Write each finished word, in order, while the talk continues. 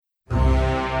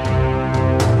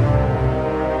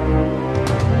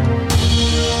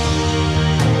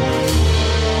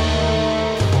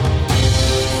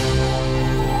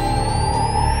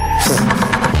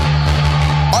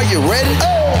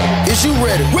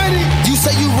ready? Ready. You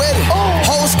say you ready.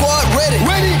 Whole squad ready.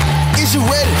 Ready. Is you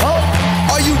ready?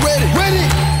 Are you ready? Ready.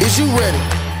 Is you ready?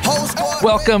 Whole squad.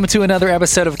 Welcome to another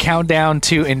episode of Countdown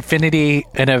to Infinity,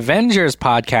 an Avengers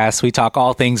podcast. We talk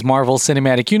all things Marvel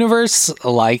Cinematic Universe,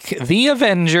 like the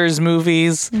Avengers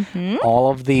movies, all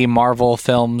of the Marvel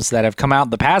films that have come out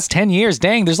the past 10 years.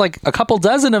 Dang, there's like a couple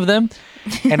dozen of them.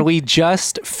 And we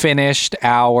just finished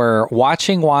our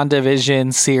Watching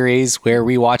WandaVision series where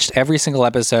we watched every single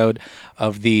episode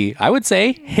of the, I would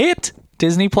say, hit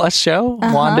Disney Plus show,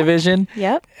 WandaVision.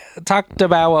 Yep. Talked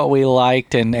about what we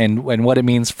liked and what it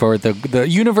means for the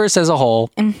universe as a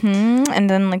whole. And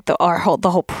then like the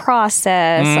whole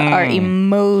process, our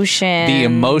emotions, The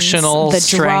emotional the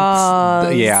strength, draws,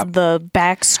 the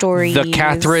backstory, The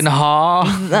Catherine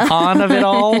Hahn of it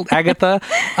all, Agatha.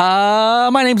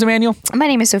 My name's Emmanuel. My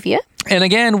name is Sophia. And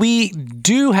again, we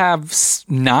do have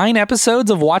 9 episodes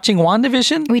of Watching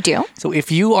WandaVision. We do. So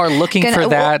if you are looking for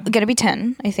that... Gonna be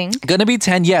 10, I think. Gonna be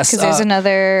 10, yes. Because there's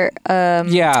another ep.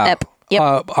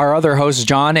 Yep. Our other hosts,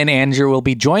 John and Andrew, will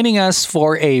be joining us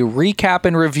for a recap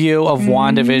and review of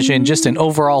WandaVision, just an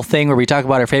overall thing where we talk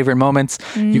about our favorite moments.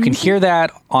 You can hear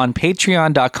that on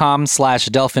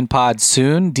patreon.com/DelphinPod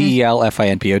soon,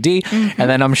 DELFINPOD. And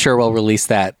then I'm sure we'll release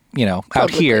that, out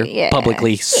here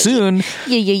publicly soon.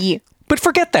 Yeah. But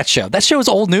forget that show. That show is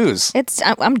old news.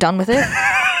 I'm done with it.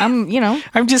 I'm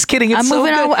just kidding. It's I'm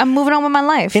moving on. I'm moving on with my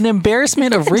life. An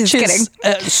embarrassment of Just riches.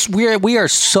 We are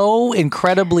so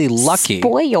incredibly lucky.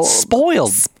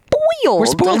 Spoiled. We're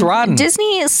spoiled rotten.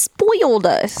 Disney spoiled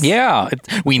us. Yeah.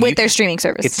 With their streaming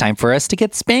service. It's time for us to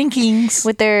get spankings.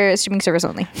 With their streaming service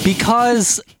only.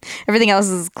 Because everything else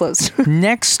is closed.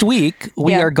 Next week,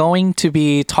 we are going to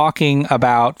be talking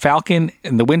about Falcon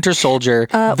and the Winter Soldier,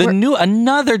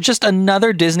 another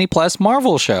Disney Plus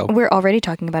Marvel show. We're already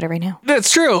talking about it right now.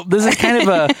 That's true. This is kind of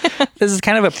a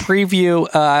preview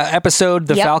episode.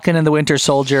 The Falcon and the Winter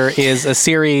Soldier is a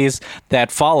series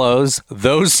that follows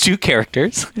those two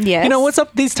characters. Yes. What's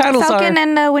up? These titles Falcon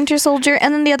and Winter Soldier,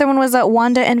 and then the other one was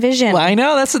Wanda and Vision. Well, I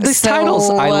know these titles.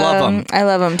 I love them. I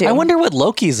love them too. I wonder what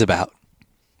Loki's about.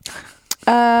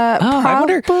 Probably. I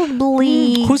wonder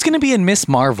who's going to be in Miss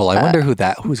Marvel. I wonder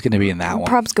who's going to be in that one.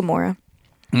 Probs Gamora.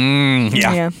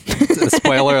 Yeah.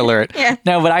 Spoiler alert. Yeah.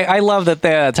 No, but I love that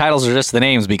the titles are just the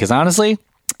names because honestly,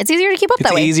 it's easier to keep up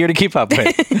that way. It's easier to keep up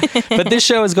with. But this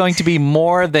show is going to be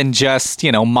more than just,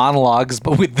 monologues,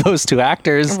 but with those two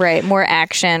actors. Right. More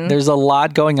action. There's a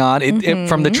lot going on.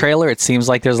 From the trailer, it seems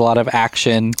like there's a lot of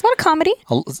action. A lot of comedy.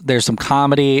 There's some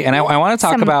comedy. And I want to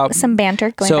talk about some banter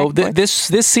going so back and forth.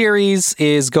 This series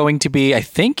is going to be, I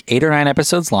think, 8 or 9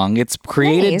 episodes long. It's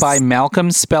created by Malcolm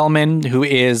Spellman, who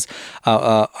is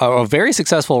a very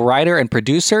successful writer and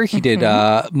producer. He did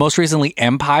most recently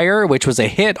Empire, which was a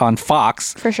hit on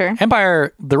Fox. For sure.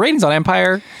 Empire, the ratings on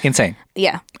Empire, insane.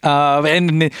 Yeah.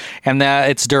 And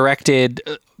it's directed,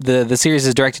 the series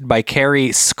is directed by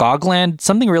Kerry Scogland.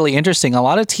 Something really interesting. A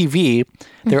lot of TV,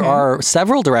 there are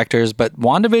several directors, but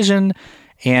WandaVision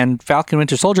and Falcon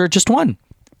Winter Soldier, just one.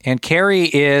 And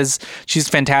Kerry she's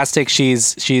fantastic.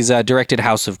 She's directed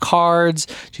House of Cards.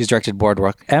 She's directed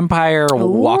Boardwalk Empire,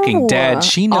 Walking Dead.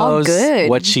 She knows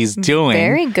what she's doing.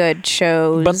 Very good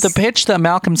shows. But the pitch that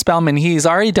Malcolm Spellman, he's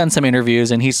already done some interviews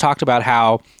and he's talked about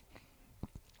how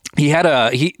he had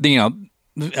Kevin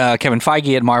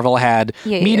Feige at Marvel had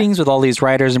meetings with all these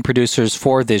writers and producers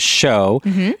for this show.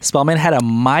 Spellman had a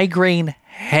migraine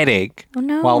headache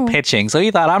while pitching. So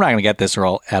he thought, I'm not going to get this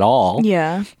role at all.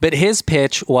 Yeah. But his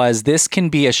pitch was this can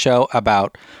be a show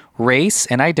about race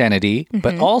and identity,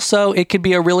 but also it could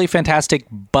be a really fantastic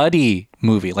buddy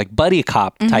movie, like buddy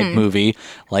cop type movie.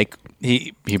 Like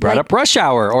he brought up Rush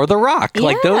Hour or The Rock,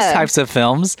 like those types of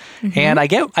films. And I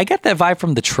get that vibe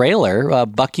from the trailer.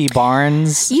 Bucky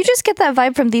Barnes. You just get that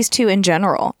vibe from these two in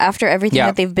general. After everything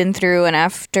that they've been through and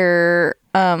after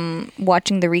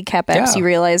watching the recap apps, you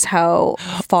realize how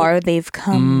far they've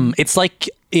come. It's like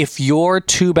if your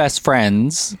two best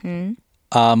friends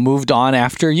moved on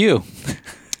after you.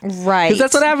 Right. Because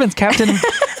that's what happens. Captain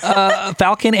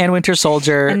Falcon and Winter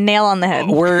Soldier. A nail on the head.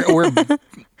 We're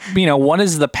one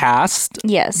is the past.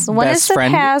 Yes. One best is the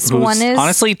friend past. Who's one is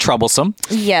honestly troublesome.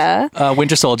 Yeah.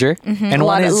 Winter Soldier. And a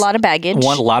lot of baggage. A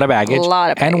lot of baggage.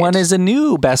 And one is a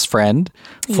new best friend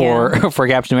for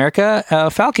Captain America,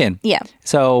 Falcon. Yeah.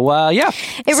 So,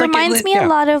 It reminds me a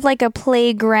lot of like a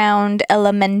playground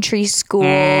elementary school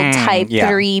type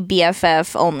 3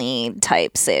 BFF only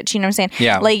type sitch. You know what I'm saying?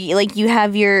 Yeah. Like you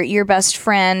have your best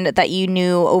friend that you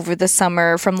knew over the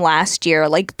summer from last year,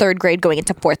 like 3rd grade going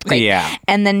into 4th grade. Yeah.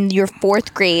 And then then your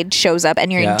 4th grade shows up,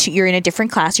 and you're in a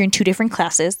different class. You're in 2 different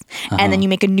classes, and then you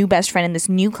make a new best friend in this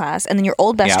new class, and then your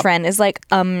old best friend is like,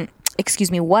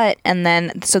 excuse me, what? And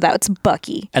then, so that's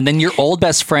Bucky. And then your old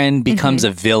best friend becomes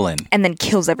a villain. And then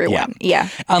kills everyone. Yeah.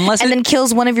 Unless then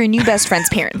kills one of your new best friend's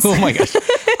parents. Oh my gosh.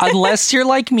 Unless you're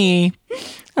like me,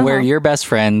 where your best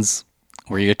friends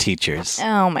were your teachers.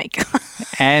 Oh my God.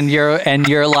 And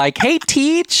you're like, hey,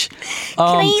 teach.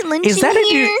 Can I eat lunch is that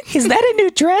a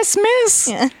new dress, miss?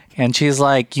 Yeah. And she's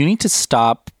like, you need to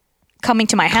stop coming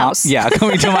to my house.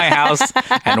 Coming to my house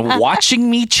and watching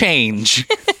me change.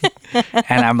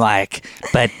 And I'm like,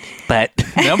 but nope,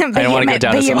 I don't want to go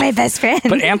down this. But you're my best friend.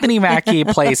 But Anthony Mackie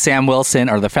plays Sam Wilson,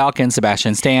 or the Falcon.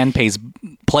 Sebastian Stan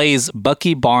plays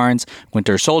Bucky Barnes,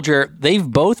 Winter Soldier. They've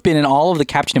both been in all of the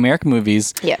Captain America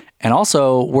movies. Yeah. And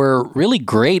also were really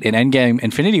great in Endgame,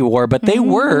 Infinity War, but they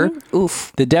were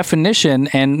the definition.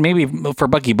 And maybe for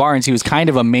Bucky Barnes, he was kind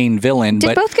of a main villain.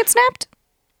 Did both get snapped?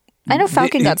 I know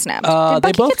Falcon got snapped.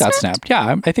 They both got snapped.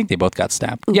 Yeah, I think they both got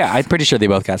snapped. Oof. Yeah, I'm pretty sure they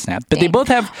both got snapped. But they both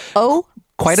have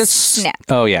quite a snap.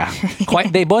 Oh yeah,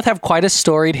 they both have quite a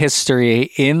storied history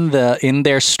in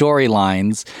their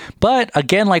storylines. But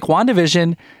again, like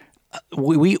WandaVision,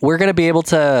 we're going to be able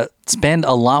to spend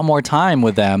a lot more time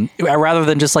with them rather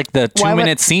than just like the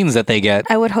 2-minute scenes that they get.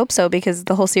 I would hope so, because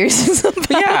the whole series is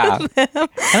about them.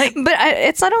 But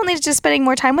it's not only just spending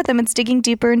more time with them, it's digging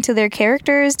deeper into their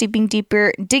characters, digging deeper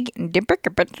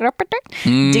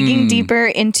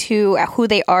into who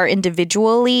they are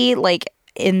individually, like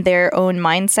in their own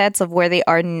mindsets of where they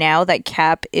are now that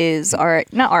Cap is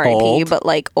not RIP, but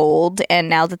like old, and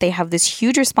now that they have this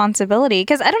huge responsibility,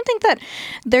 because I don't think that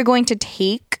they're going to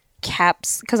take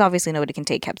Cap's, because obviously nobody can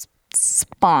take Cap's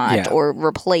spot or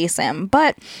replace him,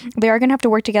 but they are going to have to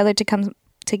work together to come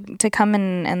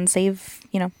and save,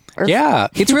 Earth. Yeah,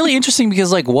 it's really interesting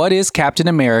because, like, what is Captain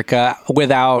America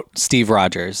without Steve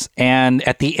Rogers? And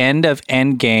at the end of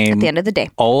Endgame, at the end of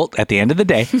the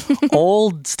day,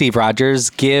 old Steve Rogers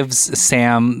gives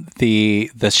Sam the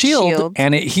shield.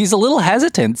 And he's a little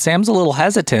hesitant. Sam's a little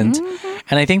hesitant.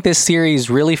 And I think this series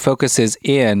really focuses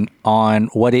in on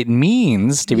what it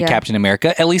means to be Captain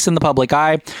America, at least in the public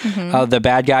eye. The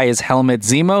bad guy is Helmut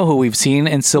Zemo, who we've seen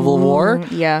in Civil War.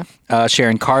 Yeah.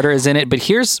 Sharon Carter is in it. But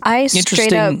here's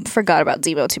straight up forgot about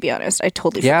Zemo, to be honest. I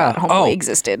totally forgot Homeboy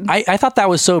existed. I thought that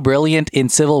was so brilliant in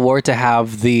Civil War to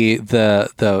have the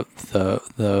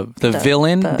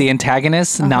villain, the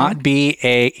antagonist, not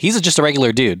be he's just a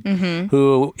regular dude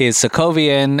who is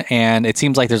Sokovian, and it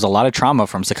seems like there's a lot of trauma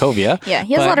from Sokovia. Yeah,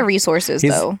 he has a lot of resources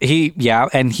though.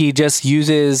 And he just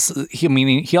uses.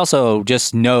 He also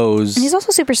just knows. And he's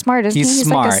also super smart, isn't he? He's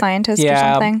smart. Like a scientist or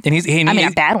something. And a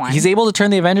bad one. He's able to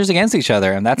turn the Avengers against each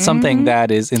other, and that's something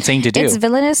that is insane to do. It's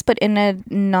villainous, but in a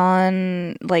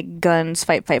non like guns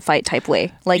fight type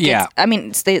way. Like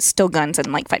it's still guns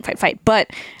and like fight,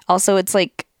 but also it's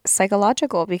like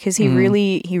psychological, because he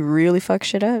really fucks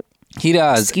shit up. He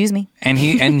does. Excuse me. And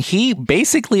he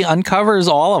basically uncovers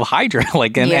all of Hydra,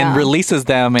 and releases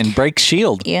them and breaks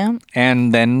S.H.I.E.L.D. Yeah.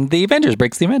 And then the Avengers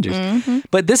breaks the Avengers.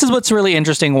 But this is what's really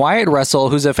interesting. Wyatt Russell,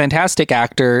 who's a fantastic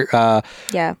actor,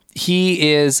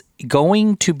 he is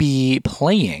going to be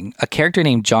playing a character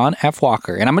named John F.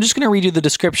 Walker. And I'm just going to read you the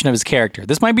description of his character.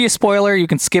 This might be a spoiler. You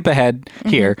can skip ahead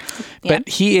here. But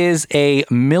he is a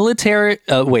militaristic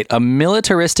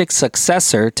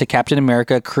successor to Captain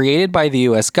America, created by the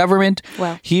U.S. government.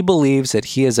 Wow. He believes that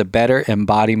he is a better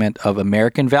embodiment of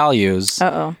American values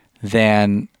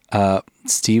than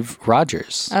Steve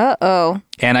Rogers.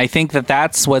 And I think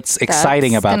that's what's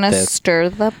exciting about this. That's stir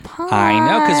the pot. I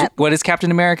know, because what is Captain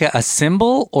America? A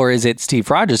symbol, or is it Steve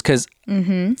Rogers? Because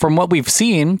from what we've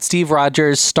seen, Steve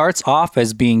Rogers starts off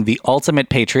as being the ultimate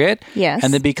patriot,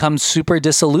 and then becomes super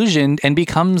disillusioned and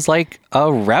becomes like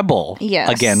a rebel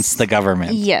against the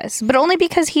government. Yes, but only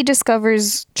because he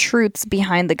discovers truths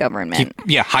behind the government.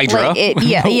 Hydra.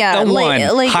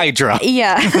 Hydra.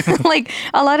 Yeah, like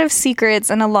a lot of secrets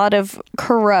and a lot of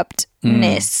corruptness.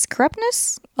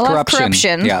 A lot of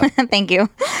corruption. Yeah. Thank you.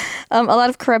 A lot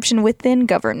of corruption within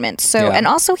government. So, and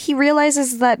also he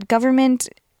realizes that government,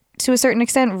 to a certain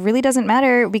extent, really doesn't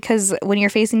matter, because when you're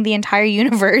facing the entire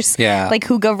universe, like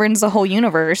who governs the whole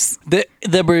universe?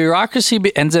 The bureaucracy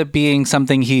ends up being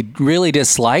something he really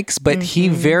dislikes, but he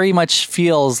very much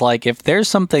feels like if there's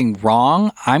something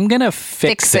wrong, I'm going to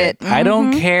fix it. I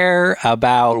don't care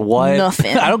about what.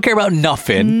 Nothing. I don't care about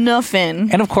nothing.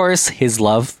 Nothing. And of course, his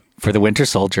love for the Winter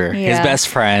Soldier, his best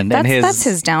friend, that's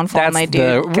his downfall, my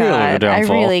dude. God, I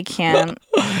really can't.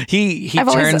 he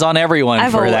turns on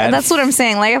everyone for that. That's what I'm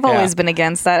saying. Like, I've always been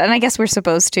against that, and I guess we're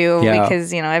supposed to,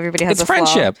 because everybody has it's a flaw.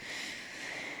 friendship.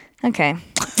 Okay.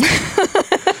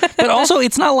 But also,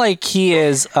 it's not like he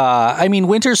is. I mean,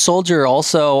 Winter Soldier.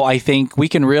 Also, I think we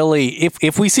can really,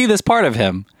 if we see this part of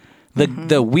him,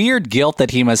 the weird guilt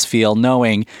that he must feel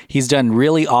knowing he's done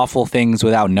really awful things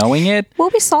without knowing it. Well,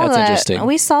 we saw That's that. Interesting.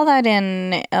 We saw that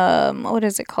in what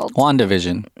is it called?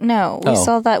 WandaVision. No, we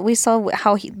saw that. We saw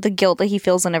how the guilt that he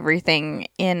feels and everything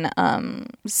in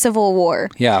Civil War.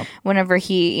 Yeah. Whenever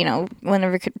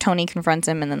whenever Tony confronts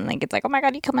him, and then like it's like, oh my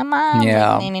god, you killed my mom.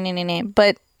 Yeah. Like, nah.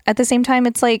 But at the same time,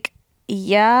 it's like,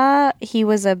 yeah, he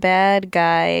was a bad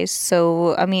guy.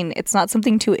 So I mean, it's not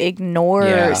something to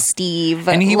ignore, Steve.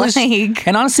 And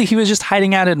and honestly, he was just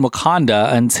hiding out in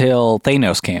Wakanda until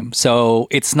Thanos came. So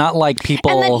it's not like people.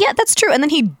 And then, yeah, that's true. And then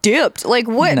he dipped. Like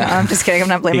what? No, I'm just kidding. I'm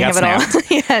not blaming him at all.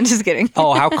 Yeah, I'm just kidding.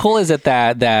 Oh, how cool is it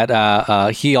that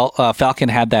Falcon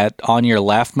had that on your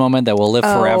left moment that will live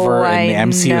forever in the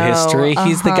MCU history?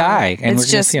 He's the guy, and it's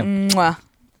we're just see him.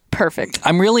 Perfect.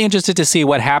 I'm really interested to see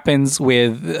what happens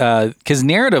with because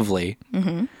narratively,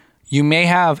 you may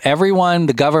have everyone,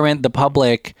 the government, the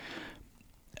public,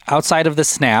 outside of the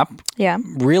snap,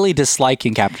 really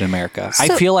disliking Captain America. I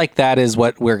feel like that is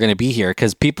what we're going to be here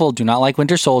because people do not like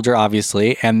Winter Soldier,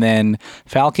 obviously, and then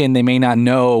Falcon they may not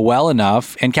know well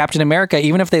enough, and Captain America,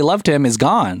 even if they loved him, is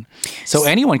gone. So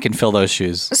anyone can fill those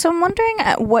shoes. So I'm wondering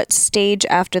at what stage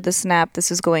after the snap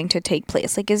this is going to take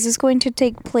place. Like, is this going to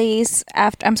take place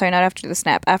after? I'm sorry, not after the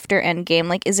snap, after Endgame.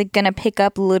 Like, is it going to pick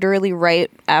up literally right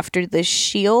after the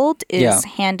shield is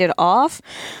handed off,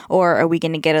 or are we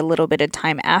going to get a little bit of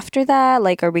time after that?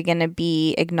 Like, are we going to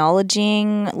be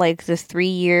acknowledging like the 3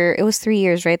 year? It was 3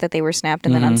 years, right, that they were snapped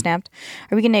and then unsnapped.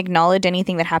 Are we going to acknowledge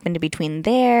anything that happened between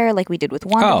there, like we did with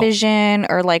WandaVision,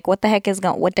 or like what the heck is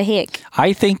going? What the heck?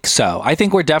 I think so. I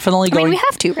think we're definitely going. I mean, we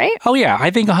have to, right? Oh yeah, I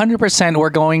think 100% we're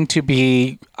going to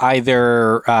be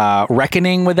either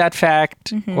reckoning with that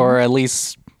fact, or at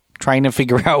least trying to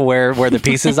figure out where the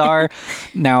pieces are.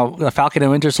 Now, Falcon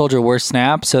and Winter Soldier were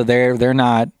snapped, so they're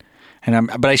not. And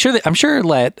I'm sure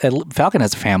Falcon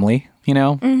has a family. You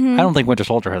know, I don't think Winter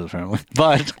Soldier has a family,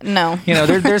 but no, you know,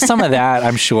 there's some of that,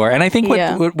 I'm sure. And I think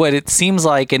what it seems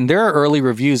like, and there are early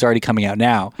reviews already coming out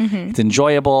now. It's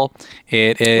enjoyable.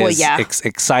 It is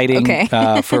exciting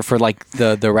for like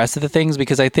the rest of the things,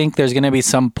 because I think there's going to be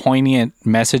some poignant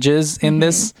messages in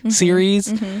this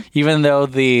series, even though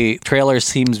the trailer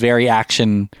seems very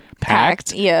action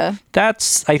packed. Yeah.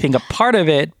 That's, I think, a part of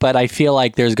it, but I feel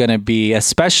like there's going to be,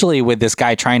 especially with this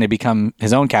guy trying to become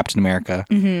his own Captain America.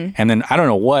 And then I don't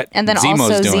know what and then Zemo's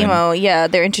also doing.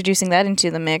 Zemo, they're introducing that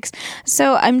into the mix.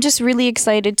 So I'm just really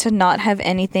excited to not have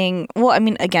anything. Well, I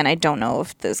mean, again, I don't know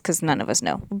if this, because none of us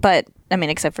know, but I mean,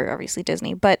 except for obviously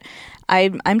Disney, but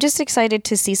I'm just excited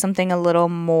to see something a little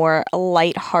more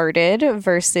lighthearted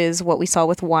versus what we saw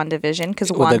with WandaVision, because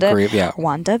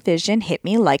WandaVision hit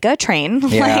me like a train.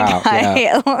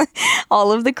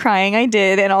 All of the crying I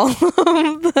did and all of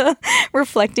the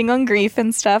reflecting on grief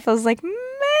and stuff, I was like,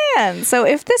 man. So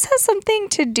if this has something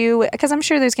to do, because I'm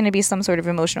sure there's going to be some sort of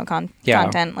emotional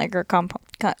content, like, or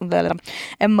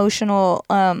emotional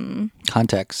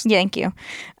context. Thank you.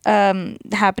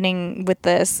 Happening with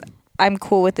this, I'm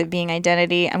cool with it being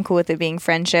identity. I'm cool with it being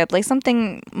friendship, like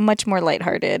something much more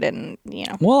lighthearted, and you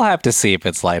know. We'll have to see if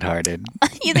it's lighthearted.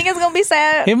 You think it's gonna be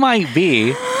sad? It might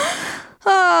be.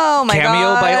 Oh my god!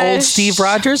 Cameo by old Steve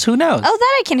Rogers? Who knows? Oh,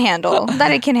 that I can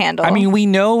handle. I mean, we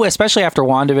know, especially after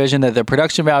WandaVision, that the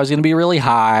production value is going to be really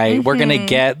high. We're going to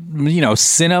get,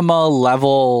 cinema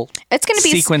level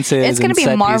sequences. It's going to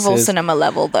be Marvel cinema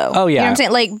level, though. Oh, yeah. You know what I'm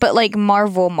saying? Like, but like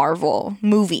Marvel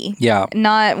movie. Yeah.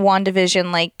 Not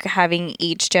WandaVision, like having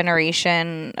each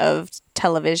generation of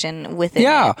television within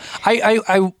it.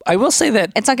 I will say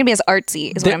that it's not going to be as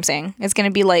artsy, is what I'm saying. It's going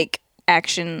to be like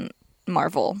action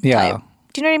Marvel type.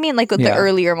 Do you know what I mean? Like with the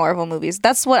earlier Marvel movies.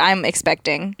 That's what I'm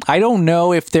expecting. I don't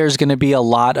know if there's going to be a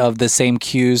lot of the same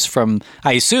cues from,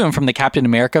 I assume, from the Captain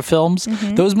America films.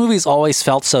 Those movies always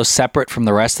felt so separate from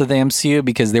the rest of the MCU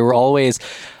because they were always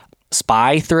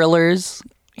spy thrillers,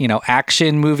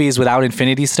 action movies without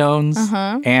Infinity Stones.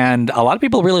 And a lot of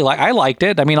people really I liked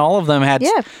it. I mean, all of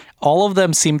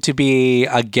them seemed to be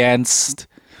against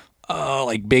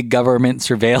like big government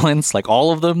surveillance, like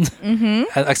all of them,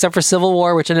 except for Civil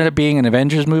War, which ended up being an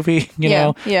Avengers movie, you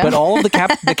know. But all of the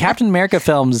Captain America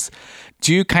films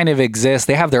do kind of exist.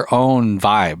 They have their own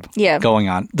vibe going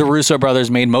on. The Russo brothers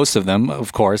made most of them,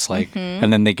 of course,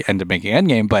 and then they end up making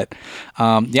Endgame. But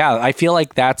I feel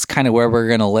like that's kind of where we're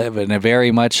going to live, in a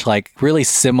very much like really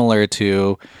similar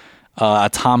to a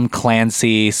Tom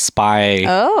Clancy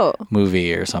spy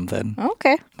movie or something.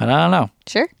 Okay. But I don't know.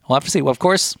 Sure. We'll have to see. Well, of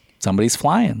course, somebody's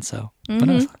flying, so who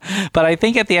knows? But I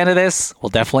think at the end of this,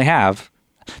 we'll definitely have.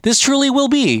 This truly will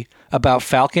be about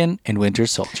Falcon and Winter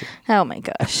Soldier. Oh my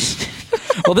gosh.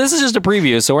 Well, this is just a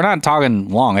preview, so we're not talking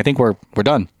long. I think we're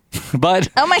done. But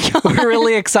Oh my God. we're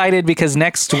really excited because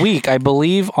next week, I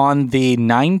believe on the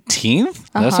 19th, does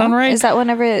that sound right? Is that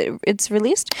whenever it's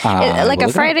released? I Like a believe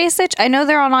that. Friday stitch? I know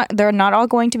they're not all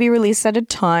going to be released at a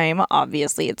time.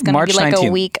 Obviously, it's going to March be like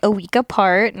 19th. a week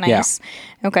apart. Nice.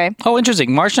 Okay. Oh,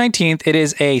 interesting. March 19th, it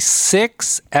is a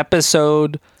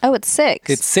 6-episode. Oh, it's 6.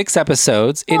 It's 6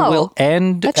 episodes. It Oh, will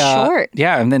end. that's short.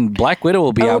 Yeah, and then Black Widow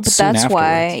will be out but soon that's afterwards.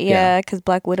 why. Yeah, because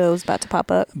Black Widow is about to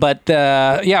pop up. But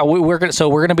yeah, we're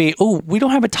gonna be. Oh, we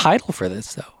don't have a title for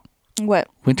this though. What?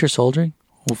 Winter Soldier,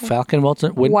 Falcon,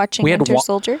 Watching Winter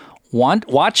Soldier?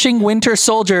 Watching Winter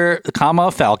Soldier,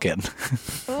 comma Falcon.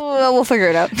 We'll figure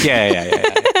it out.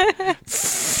 Yeah.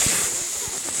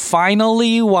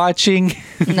 Finally watching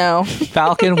No.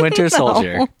 Falcon Winter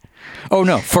Soldier. Oh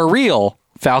no, for real,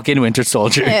 Falcon Winter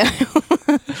Soldier.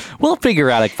 We'll figure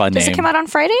out a fun Does name. it come out on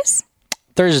Fridays?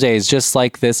 Thursdays, just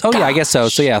like this. Oh yeah, I guess so.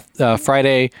 So yeah,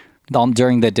 Friday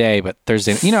during the day, but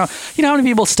Thursday. You know how many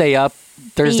people stay up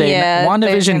Thursday? Yeah,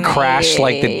 WandaVision Thursday night. crashed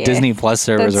like the Disney Plus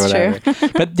servers or That's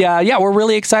whatever. But yeah, we're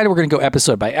really excited. We're going to go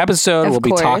episode by episode. Of We'll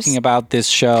be course. talking about this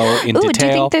show in Ooh, detail. do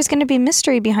you think there's going to be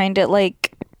mystery behind it,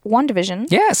 like WandaVision?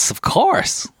 Yes, of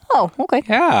course. Oh, okay.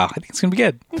 Yeah, I think it's going to be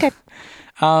good. Okay.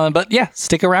 But yeah,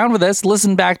 stick around with us.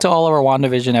 Listen back to all of our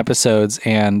WandaVision episodes,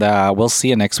 and we'll see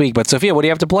you next week. But Sophia, what do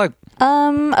you have to plug?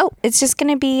 It's just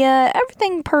going to be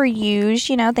everything per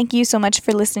usual. Thank you so much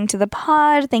for listening to the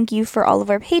pod. Thank you for all of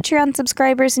our Patreon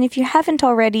subscribers. And if you haven't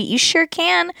already, you sure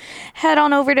can head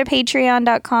on over to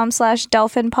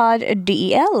patreon.com/delphinpod,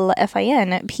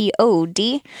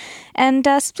 DELFINPOD, and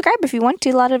subscribe if you want to.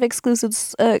 A lot of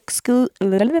exclusives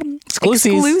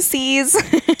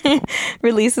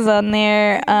releases on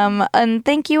there. And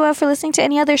thank you for listening to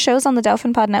any other shows on the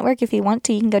Delphin Pod Network. If you want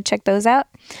to, you can go check those out.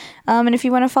 And if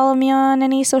you want to follow me on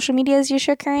any social medias, you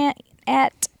sure can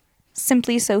at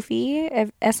Simply Sophie,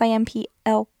 SimplySofiee.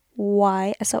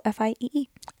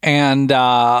 And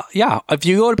if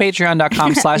you go to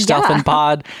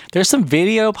patreon.com/delphinpod, there's some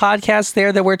video podcasts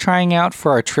there that we're trying out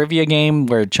for our trivia game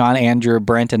where John, Andrew,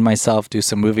 Brent, and myself do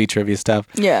some movie trivia stuff.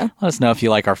 Yeah. Let us know if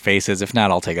you like our faces. If not,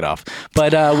 I'll take it off.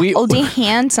 But they're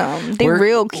handsome. They're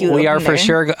real cute. We are up in for there.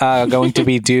 sure going to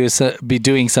be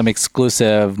doing some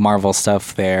exclusive Marvel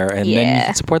stuff there. And then you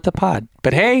can support the pod.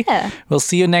 But hey, we'll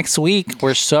see you next week.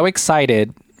 We're so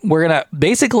excited. We're going to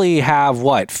basically have,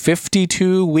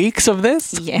 52 weeks of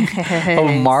this? Yes.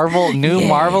 Of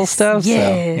Marvel stuff?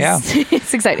 Yes. So, yeah.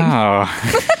 It's exciting. Oh.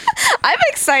 I'm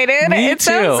excited. Me It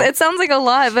too. sounds like a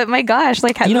lot, but my gosh,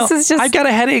 like this is just... I've got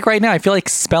a headache right now. I feel like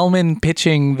Spellman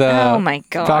pitching the Oh my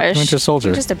gosh. Falcon Winter Soldier.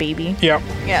 You're just a baby. Yep.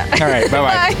 Yeah. All right.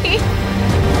 Bye-bye. Bye.